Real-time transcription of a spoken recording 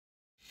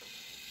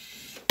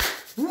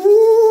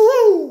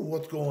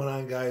What's going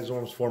on, guys?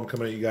 Orms Forum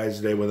coming at you guys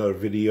today with another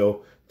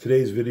video.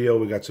 Today's video,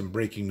 we got some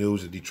breaking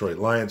news. The Detroit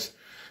Lions,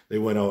 they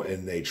went out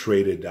and they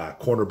traded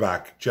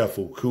cornerback Jeff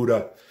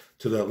OKUDAH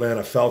to the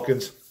Atlanta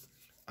Falcons.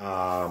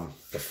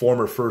 The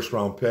former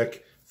first-round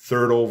pick,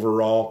 3rd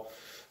overall,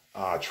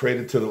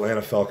 traded to the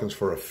Atlanta Falcons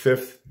for a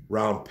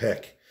 5th-round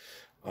pick.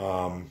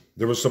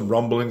 There was some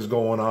rumblings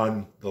going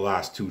on the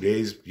last 2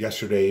 days.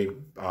 Yesterday,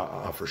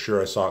 for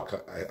sure, I saw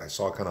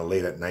kind of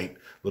late at night,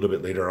 a little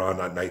bit later on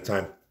at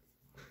nighttime,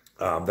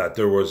 that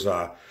there was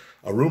a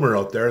rumor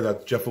out there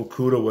that Jeff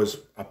OKUDAH was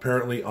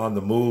apparently on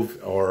the move,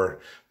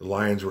 or the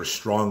Lions were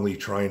strongly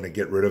trying to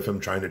get rid of him,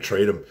 trying to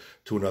trade him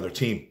to another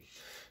team.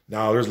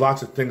 Now, there's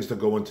lots of things to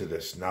go into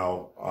this.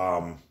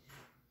 Now,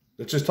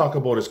 let's just talk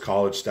about his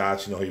college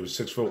stats. You know, he was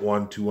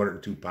 6'1",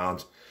 202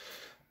 pounds.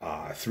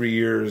 3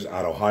 years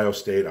at Ohio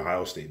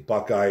State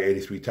Buckeye,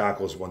 83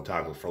 tackles, 1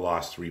 tackle for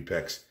loss, 3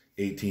 picks,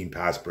 18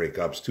 pass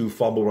breakups, 2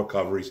 fumble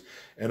recoveries,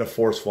 and a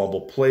forced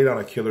fumble. Played on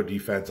a killer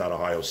defense at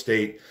Ohio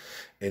State,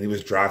 and he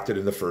was drafted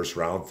in the 1st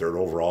round, 3rd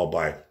overall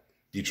by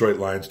Detroit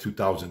Lions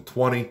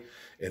 2020,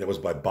 and it was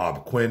by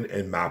Bob Quinn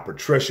and Matt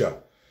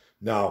Patricia.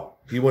 Now,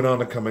 he went on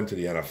to come into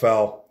the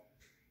NFL.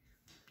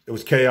 It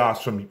was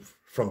chaos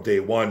from day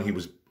one. He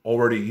was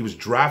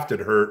drafted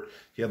hurt.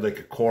 He had like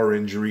a core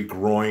injury,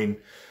 groin.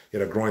 He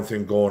had a groin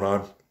thing going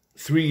on.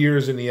 3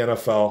 years in the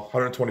NFL,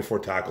 124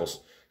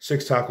 tackles,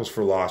 6 tackles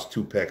for loss,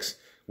 2 picks,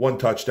 1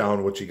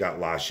 touchdown, which he got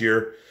last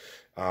year.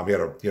 He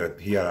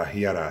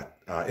had a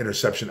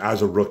interception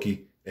as a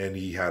rookie, and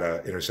he had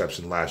an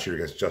interception last year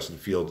against Justin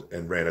Fields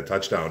and ran a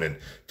touchdown. And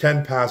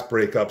 10 pass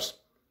breakups.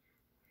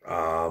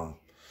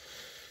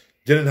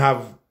 Didn't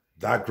have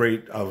that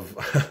great of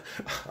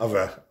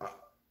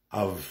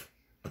a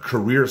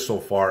career so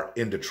far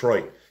in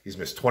Detroit. He's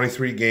missed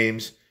 23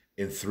 games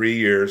in 3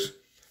 years.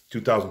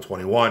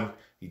 2021,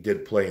 he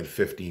did play in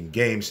 15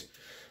 games.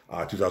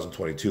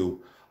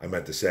 2022, I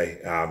meant to say,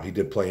 he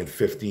did play in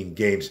 15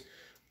 games.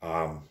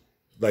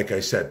 Like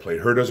I said, played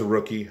hurt as a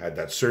rookie, had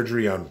that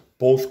surgery on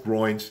both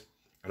groins.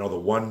 I know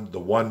the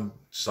one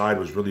side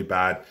was really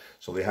bad,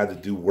 so they had to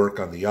do work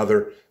on the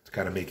other to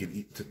kind of make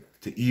it,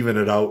 to even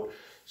it out.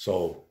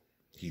 So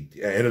he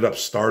ended up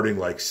starting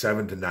like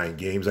 7 to 9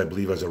 games, I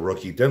believe, as a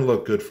rookie. Didn't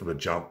look good from the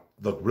jump,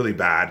 looked really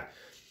bad,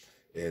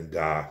 and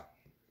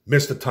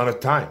missed a ton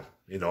of time.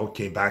 You know,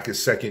 came back his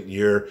 2nd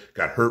year,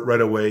 got hurt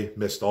right away,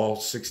 missed all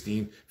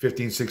 15,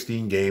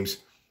 16 games,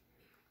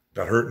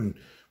 got hurt in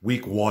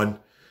week 1,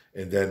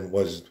 and then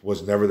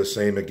was never the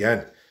same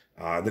again.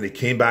 Then he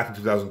came back in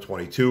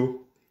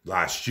 2022,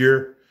 last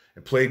year,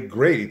 and played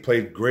great. He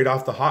played great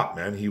off the hop,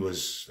 man. He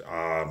was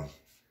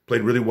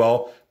played really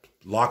well,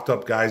 locked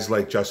up guys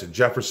like Justin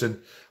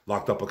Jefferson,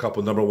 locked up a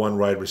couple number 1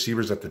 wide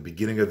receivers at the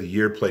beginning of the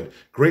year, played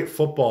great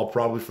football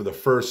probably for the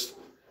first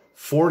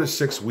 4 to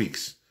 6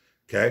 weeks,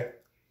 okay?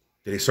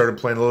 Then he started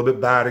playing a little bit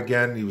bad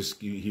again. He was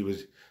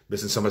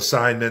missing some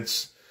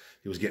assignments.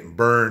 He was getting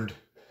burned.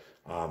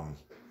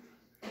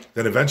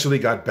 Then eventually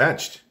got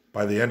benched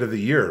by the end of the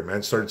year.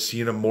 Man, started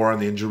seeing him more on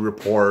the injury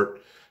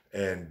report,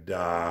 and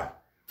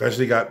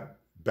eventually got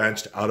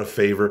benched out of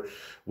favor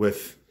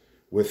with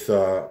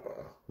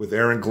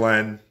Aaron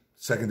Glenn,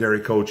 secondary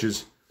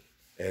coaches,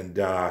 and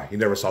he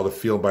never saw the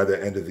field by the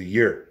end of the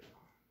year.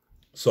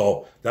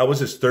 So that was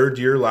his 3rd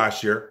year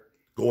last year,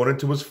 going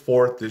into his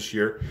 4th this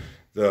year.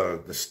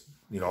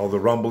 The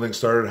rumbling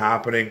started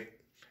happening,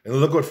 and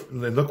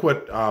look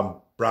what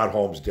Brad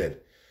Holmes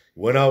did. He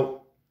went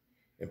out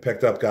and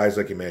picked up guys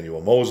like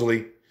Emmanuel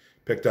Moseley,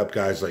 picked up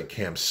guys like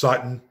Cam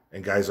Sutton,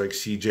 and guys like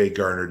C.J.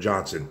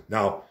 Gardner-Johnson.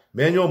 Now,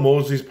 Emmanuel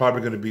Moseley is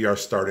probably going to be our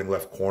starting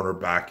left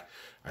cornerback.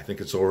 I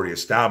think it's already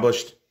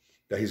established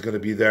that he's going to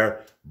be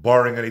there,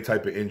 barring any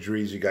type of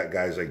injuries. You got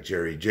guys like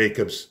Jerry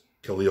Jacobs,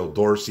 Khalil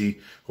Dorsey,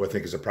 who I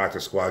think is a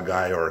practice squad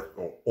guy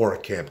or a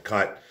camp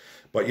cut.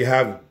 But you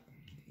have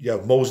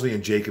Moseley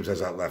and Jacobs as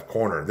that left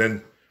corner.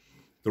 Then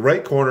the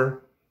right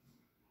corner,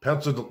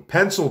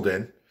 penciled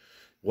in,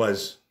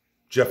 was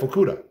Jeff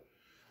OKUDAH.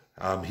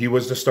 He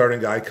was the starting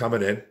guy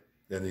coming in,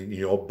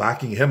 and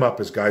backing him up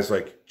is guys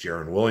like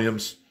Jaron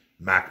Williams,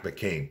 Mac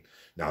McCain.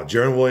 Now,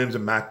 Jaron Williams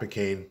and Mac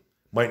McCain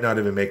might not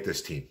even make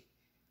this team.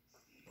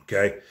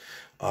 Okay,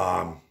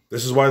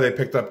 this is why they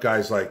picked up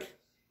guys like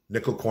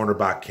nickel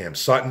cornerback Cam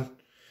Sutton,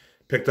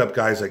 picked up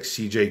guys like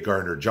C.J.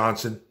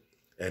 Gardner-Johnson,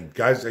 and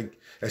guys like,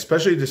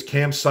 especially this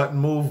Cam Sutton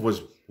move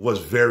was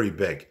very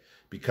big,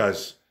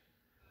 because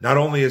not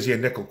only is he a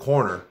nickel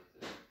corner,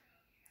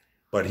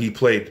 but he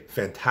played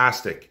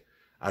fantastic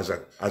as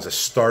a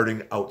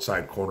starting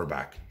outside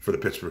cornerback for the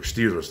Pittsburgh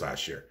Steelers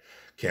last year,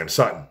 Cam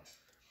Sutton.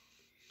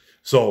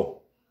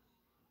 So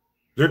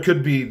there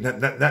could be,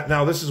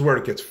 now this is where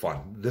it gets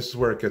fun. This is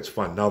where it gets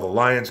fun. Now the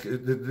Lions,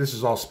 this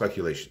is all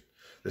speculation.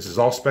 This is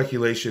all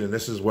speculation, and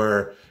this is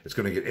where it's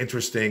going to get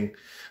interesting.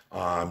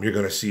 You're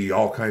going to see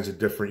all kinds of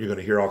different, you're going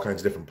to hear all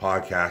kinds of different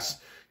podcasts.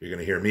 You're going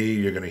to hear me.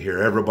 You're going to hear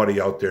everybody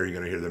out there. You're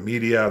going to hear the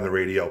media on the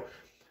radio.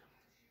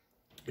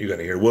 You're going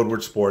to hear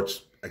Woodward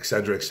Sports,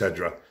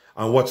 etc.,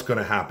 on what's going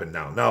to happen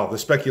now. Now, the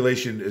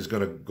speculation is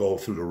going to go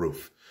through the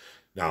roof.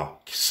 Now,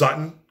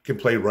 Sutton can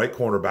play right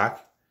cornerback,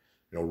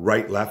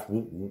 right, left,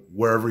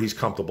 wherever he's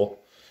comfortable.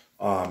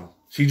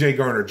 C.J.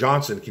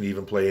 Gardner-Johnson can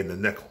even play in the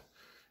nickel.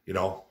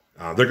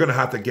 They're going to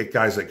have to get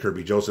guys like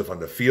Kirby Joseph on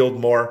the field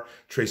more.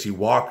 Tracy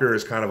Walker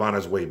is kind of on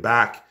his way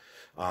back.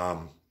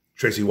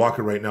 Tracy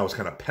Walker right now is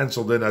kind of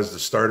penciled in as the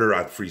starter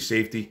at free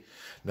safety.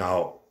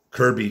 Now,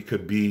 Kirby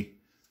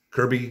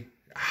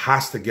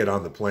has to get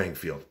on the playing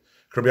field.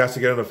 Kirby has to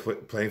get on the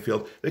playing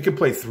field. They can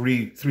play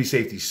three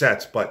safety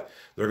sets, but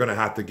they're going to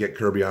have to get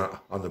Kirby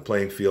on the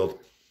playing field.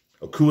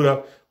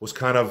 OKUDAH was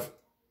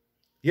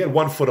he had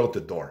 1 foot out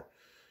the door.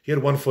 He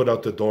had 1 foot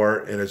out the door,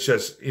 and it's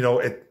just,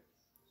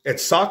 it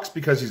sucks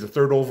because he's the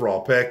 3rd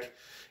overall pick,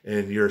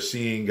 and you're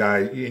seeing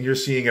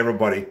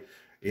everybody,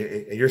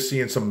 and you're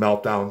seeing some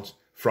meltdowns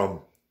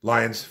from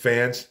Lions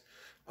fans,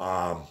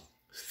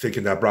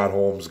 thinking that Brad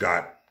Holmes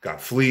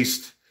got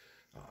fleeced,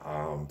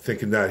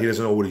 thinking that he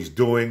doesn't know what he's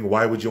doing.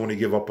 Why would you only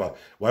get a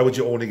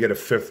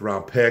 5th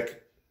round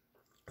pick,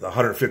 the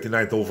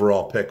 159th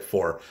overall pick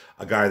for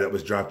a guy that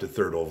was drafted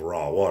 3rd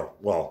overall?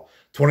 Well,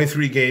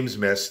 23 games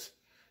missed,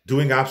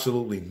 doing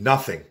absolutely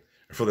nothing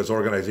for this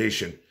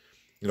organization.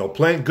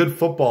 Playing good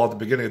football at the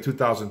beginning of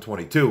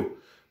 2022,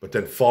 but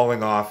then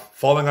falling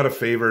out of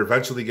favor,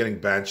 eventually getting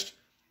benched,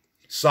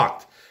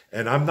 sucked.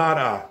 And I'm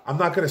not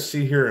going to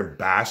sit here and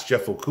bash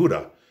Jeff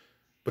OKUDAH,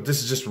 but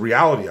this is just the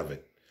reality of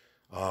it.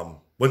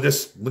 When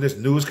this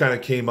news kind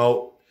of came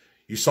out,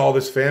 you saw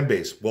this fan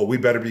base. Well, we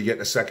better be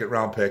getting a 2nd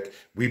round pick.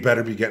 We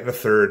better be getting a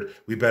 3rd.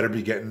 We better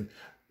be getting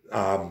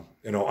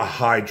a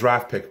high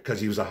draft pick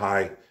because he was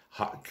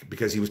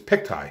because he was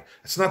picked high.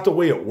 That's not the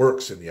way it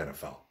works in the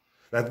NFL.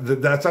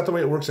 That's not the way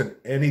it works in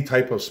any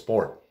type of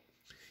sport.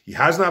 He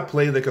has not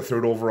played like a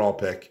 3rd overall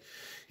pick.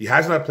 He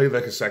has not played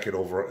like a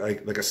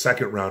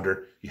 2nd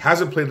rounder. He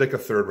hasn't played like a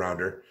 3rd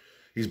rounder.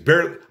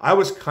 I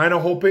was kind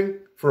of hoping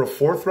for a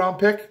 4th round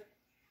pick,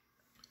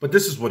 but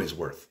this is what he's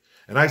worth.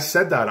 And I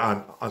said that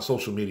on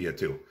social media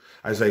too.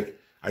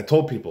 I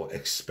told people,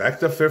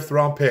 expect a 5th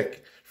round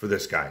pick for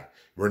this guy.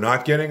 We're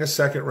not getting a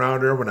 2nd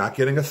rounder. We're not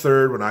getting a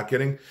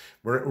 3rd.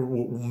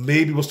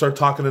 Maybe we'll start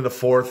talking in the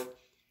 4th.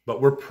 But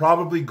we're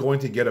probably going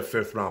to get a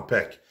 5th round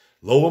pick.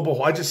 Lo and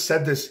behold, I just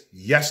said this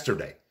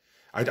yesterday.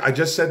 I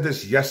just said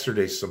this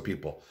yesterday to some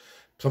people.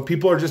 Some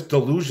people are just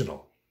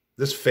delusional.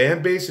 This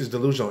fan base is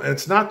delusional. And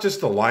it's not just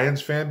the Lions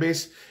fan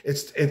base.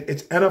 It's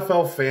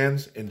NFL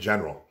fans in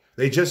general.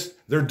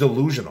 They're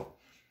delusional.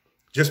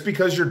 Just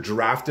because you're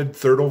drafted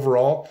 3rd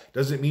overall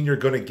doesn't mean you're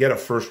going to get a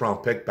 1st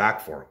round pick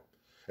back for them.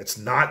 It's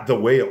not the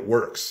way it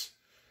works.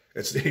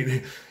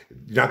 You're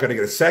not going to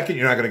get a 2nd.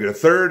 You're not going to get a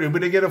 3rd. You're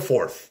going to get a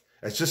 4th.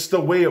 It's just the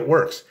way it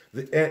works.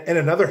 And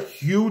another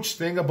huge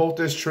thing about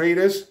this trade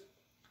is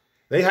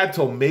they had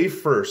till May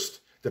 1st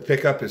to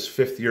pick up his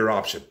 5th-year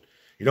option.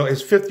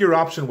 His 5th-year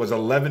option was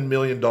 $11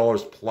 million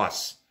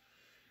plus.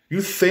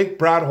 You think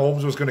Brad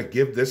Holmes was going to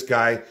give this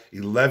guy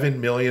 $11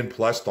 million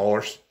plus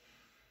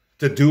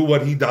to do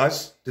what he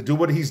does, to do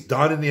what he's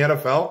done in the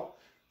NFL?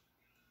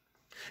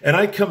 And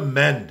I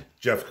commend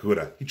Jeff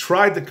OKUDAH. He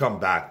tried to come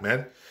back,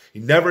 man. He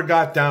never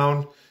got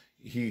down.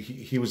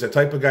 He was the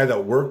type of guy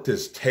that worked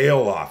his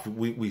tail off.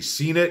 We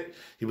seen it.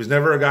 He was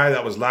never a guy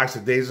that was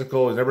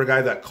lackadaisical. He was never a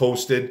guy that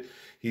coasted.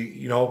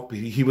 He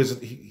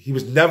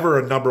was never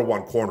a number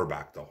 1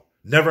 cornerback though.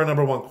 Never a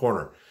number 1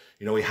 corner.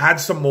 He had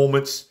some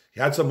moments.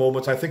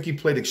 I think he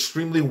played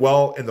extremely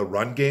well in the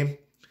run game.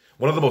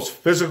 One of the most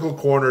physical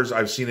corners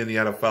I've seen in the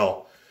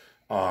NFL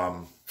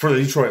for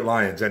the Detroit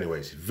Lions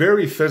anyways.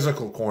 Very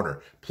physical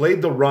corner.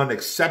 Played the run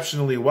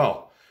exceptionally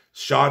well.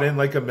 Shot in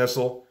like a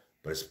missile,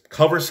 but his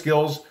cover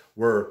skills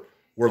were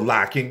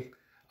lacking.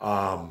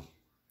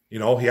 He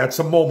had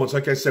some moments,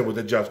 like I said, with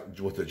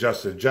the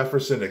Justin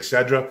Jefferson,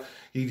 etc.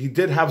 He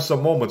did have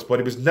some moments, but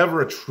he was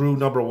never a true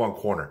number 1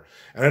 corner.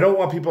 And I don't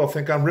want people to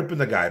think I'm ripping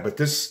the guy, but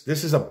this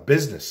is a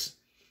business.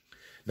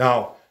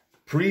 Now,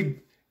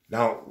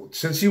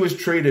 since he was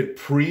traded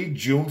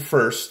pre-June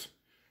 1st,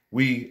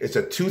 it's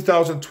a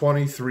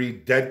 2023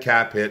 dead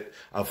cap hit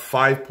of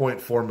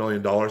 $5.4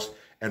 million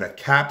and a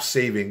cap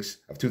savings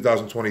of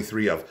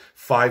 2023 of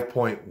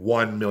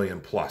 $5.1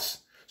 million plus.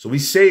 So we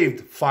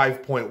saved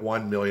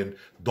 $5.1 million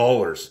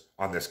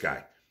on this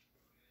guy.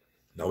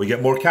 Now we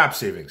get more cap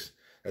savings.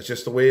 That's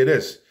just the way it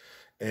is.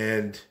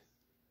 And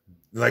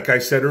like I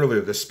said earlier,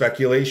 the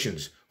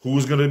speculations.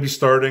 Who's going to be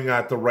starting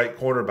at the right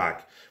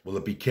cornerback? Will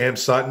it be Cam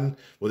Sutton?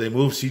 Will they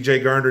move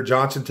C.J.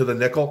 Gardner-Johnson to the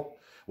nickel,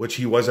 which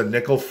he was a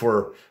nickel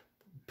for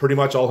pretty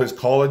much all his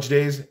college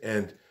days?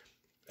 And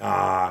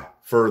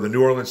for the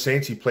New Orleans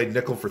Saints, he played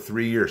nickel for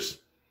 3 years.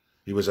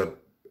 He was an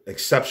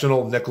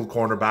exceptional nickel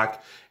cornerback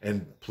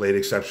and played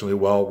exceptionally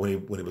well when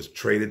he was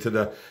traded to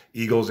the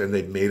Eagles and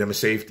they made him a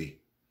safety.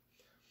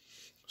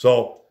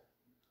 So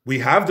we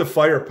have the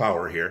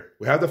firepower here.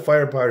 We have the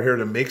firepower here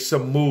to make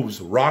some moves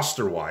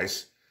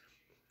roster-wise.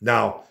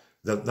 Now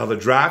the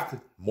draft,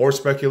 more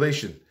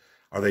speculation.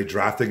 Are they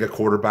drafting a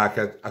quarterback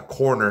at a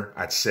corner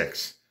at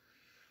 6?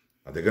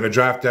 Are they going to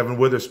draft Devin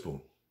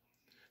Witherspoon?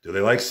 Do they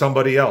like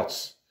somebody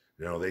else?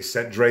 They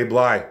sent Dre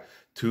Bly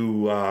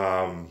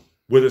to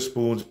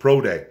Witherspoon's pro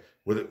day.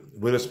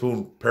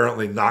 Witherspoon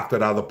apparently knocked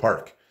it out of the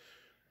park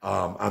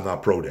on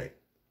that pro day.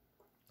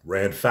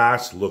 Ran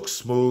fast, looked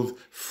smooth,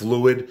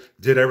 fluid,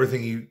 did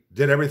everything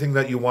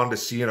that you wanted to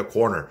see in a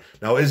corner.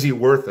 Now, is he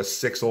worth a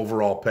 6th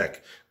overall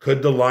pick?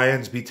 Could the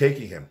Lions be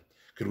taking him?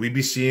 Could we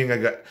be seeing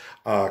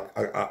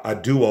a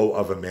duo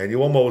of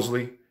Emmanuel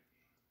Mosley,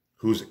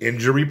 who's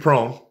injury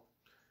prone,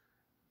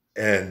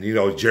 and, you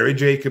know, Jerry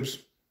Jacobs,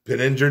 been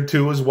injured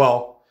too as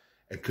well.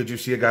 And could you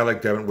see a guy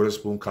like Devin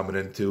Witherspoon coming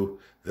into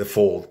the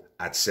fold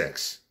at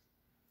 6?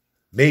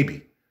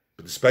 Maybe.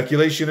 But the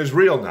speculation is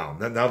real now.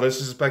 Now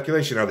this is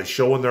speculation. Are they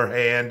showing their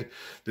hand?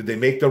 Did they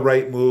make the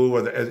right move?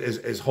 Or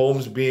is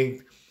Holmes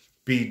being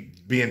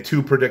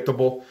too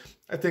predictable?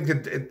 I think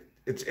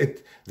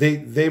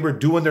they were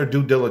doing their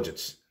due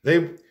diligence.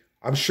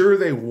 I'm sure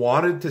they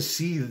wanted to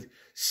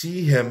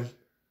see him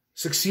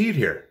succeed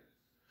here.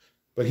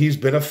 But he's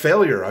been a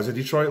failure as a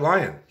Detroit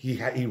Lion.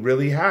 He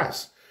really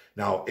has.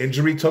 Now,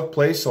 injury took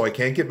place, so I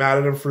can't get mad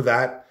at him for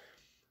that.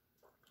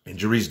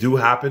 Injuries do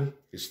happen.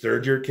 His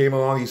 3rd year came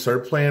along. He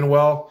started playing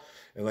well.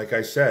 And like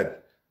I said,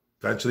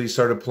 eventually he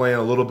started playing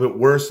a little bit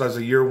worse as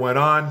the year went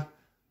on.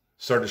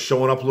 Started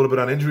showing up a little bit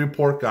on injury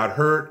report, got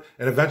hurt,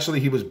 and eventually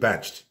he was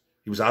benched.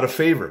 He was out of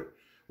favor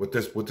with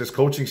this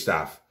coaching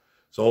staff.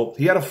 So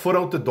he had a foot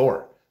out the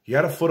door.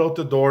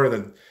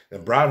 And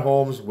then Brad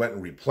Holmes went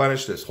and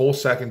replenished this whole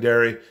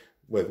secondary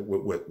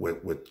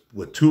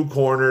with 2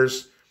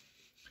 corners.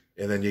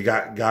 And then you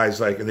got guys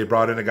like, and they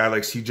brought in a guy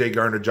like C.J.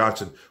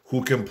 Gardner-Johnson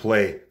who can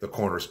play the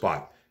corner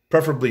spot,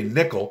 preferably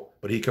nickel,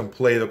 but he can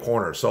play the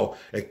corner. So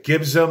it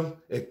gives them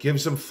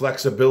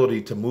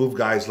flexibility to move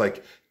guys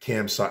like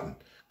Cam Sutton.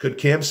 Could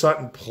Cam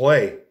Sutton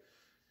play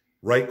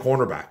right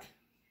cornerback?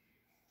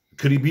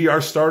 Could he be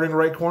our starting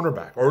right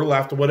cornerback or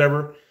left or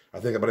whatever? I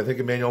think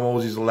Emmanuel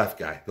Mosley's the left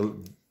guy,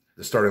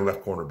 the starting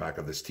left cornerback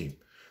of this team.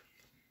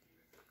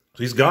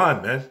 So he's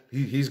gone, man.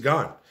 He's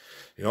gone.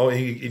 You know, and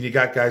you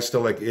got guys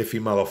still like Ife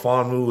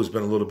Melifonwu, who's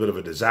been a little bit of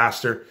a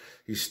disaster.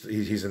 He's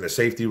in the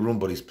safety room,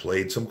 but he's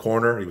played some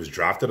corner. He was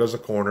drafted as a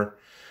corner.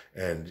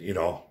 And, you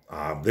know,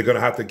 they're going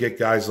to have to get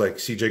guys like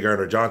C.J.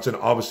 Gardner-Johnson,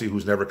 obviously,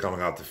 who's never coming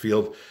out the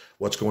field.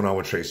 What's going on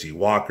with Tracy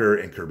Walker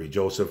and Kirby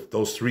Joseph?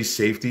 Those 3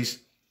 safeties,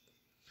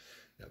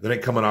 they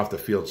ain't coming off the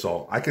field.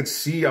 So I could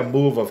see a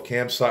move of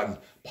Cam Sutton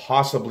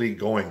possibly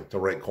going to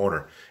right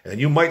corner. And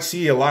you might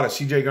see a lot of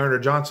C.J.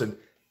 Gardner-Johnson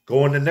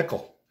going to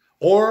nickel.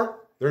 Or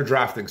they're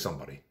drafting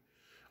somebody.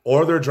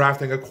 Or they're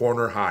drafting a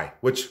corner high,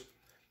 which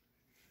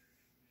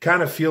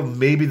kind of feel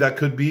maybe that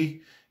could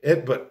be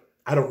it, but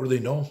I don't really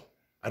know.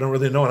 And I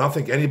don't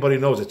think anybody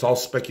knows. It's all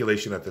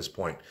speculation at this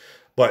point.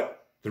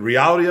 But the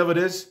reality of it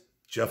is,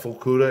 Jeff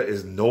Okudah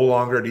is no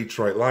longer a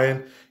Detroit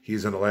Lion.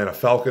 He's an Atlanta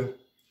Falcon.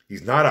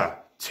 He's not a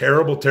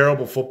terrible,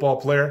 terrible football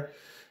player.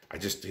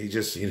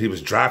 He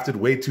was drafted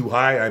way too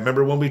high. I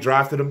remember when we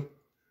drafted him,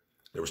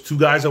 there was 2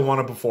 guys I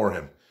wanted before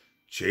him.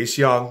 Chase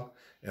Young,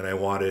 and I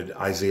wanted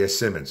Isaiah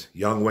Simmons.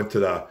 Young went to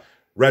the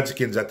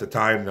Redskins at the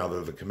time. Now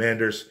they're the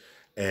Commanders.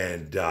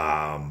 And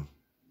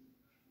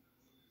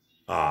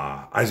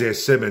Isaiah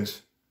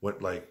Simmons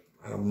went like,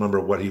 I don't remember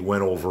what he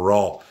went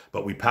overall,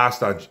 but we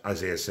passed on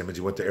Isaiah Simmons.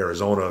 He went to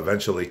Arizona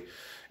eventually.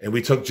 And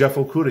we took Jeff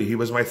Okudah. He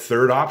was my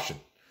 3rd option.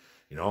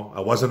 You know, I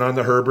wasn't on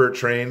the Herbert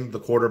train, the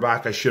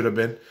quarterback I should have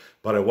been,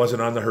 but I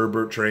wasn't on the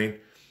Herbert train.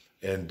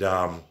 And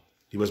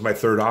he was my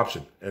 3rd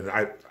option. And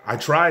I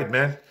tried,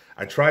 man.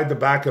 I tried to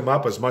back him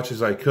up as much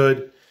as I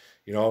could,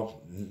 you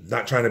know,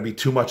 not trying to be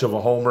too much of a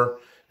homer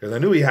because I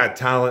knew he had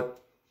talent,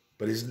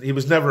 but he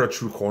was never a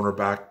true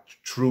cornerback,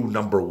 true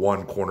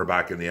 #1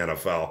 cornerback in the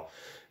NFL.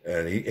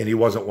 And he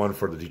wasn't one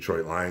for the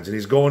Detroit Lions. And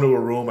he's going to a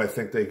room. I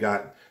think they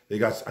got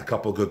a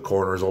couple good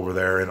corners over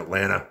there in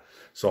Atlanta.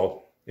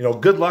 So, you know,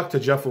 good luck to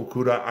Jeff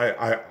Okudah.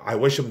 I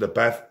wish him the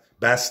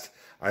best.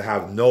 I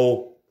have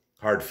no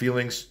hard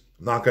feelings.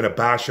 I'm not going to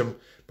bash him,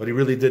 but he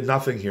really did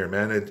nothing here,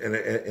 man. And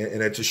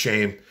it's a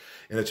shame.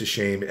 And it's a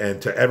shame.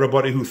 And to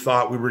everybody who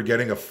thought we were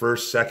getting a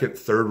 1st, 2nd,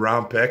 3rd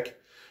round pick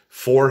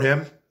for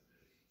him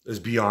is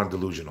beyond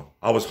delusional.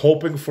 I was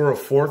hoping for a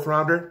 4th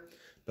rounder,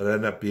 but it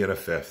ended up being a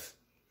 5th.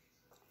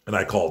 And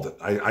I called it.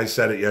 I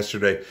said it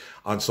yesterday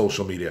on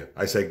social media.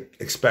 I said,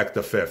 expect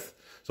a 5th.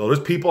 So there's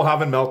people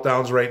having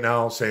meltdowns right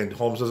now saying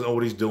Holmes doesn't know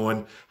what he's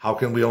doing. How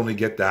can we only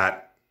get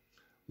that?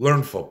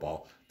 Learn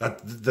football.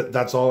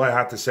 That's all I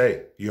have to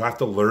say. You have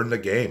to learn the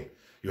game.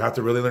 You have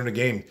to really learn the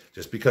game.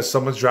 Just because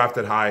someone's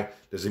drafted high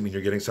doesn't mean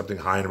you're getting something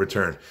high in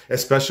return,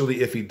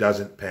 especially if he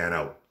doesn't pan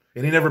out.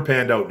 And he never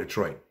panned out in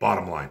Detroit.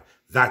 Bottom line.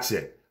 That's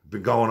it.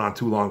 Been going on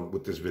too long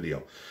with this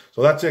video.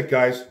 So that's it,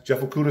 guys. Jeff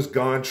Okudah's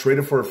gone.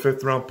 Traded for a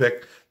 5th round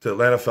pick to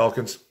Atlanta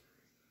Falcons.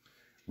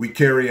 We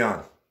carry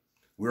on.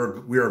 We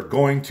are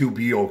going to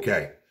be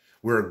okay.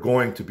 We're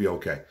going to be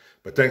okay.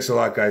 But thanks a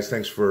lot, guys.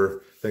 Thanks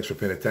for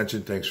paying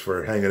attention. Thanks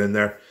for hanging in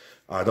there.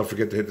 Don't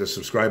forget to hit the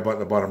subscribe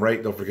button at the bottom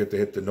right. Don't forget to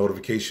hit the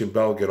notification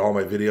bell. Get all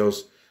my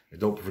videos. And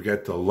don't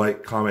forget to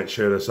like, comment,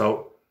 share this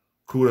out.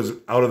 Kudah's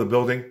out of the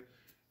building.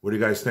 What do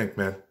you guys think,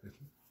 man?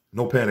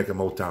 No panic in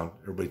Motown.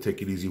 Everybody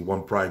take it easy.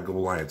 One pride, go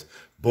Lions.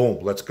 Boom.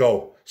 Let's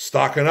go.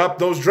 Stocking up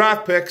those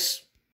draft picks.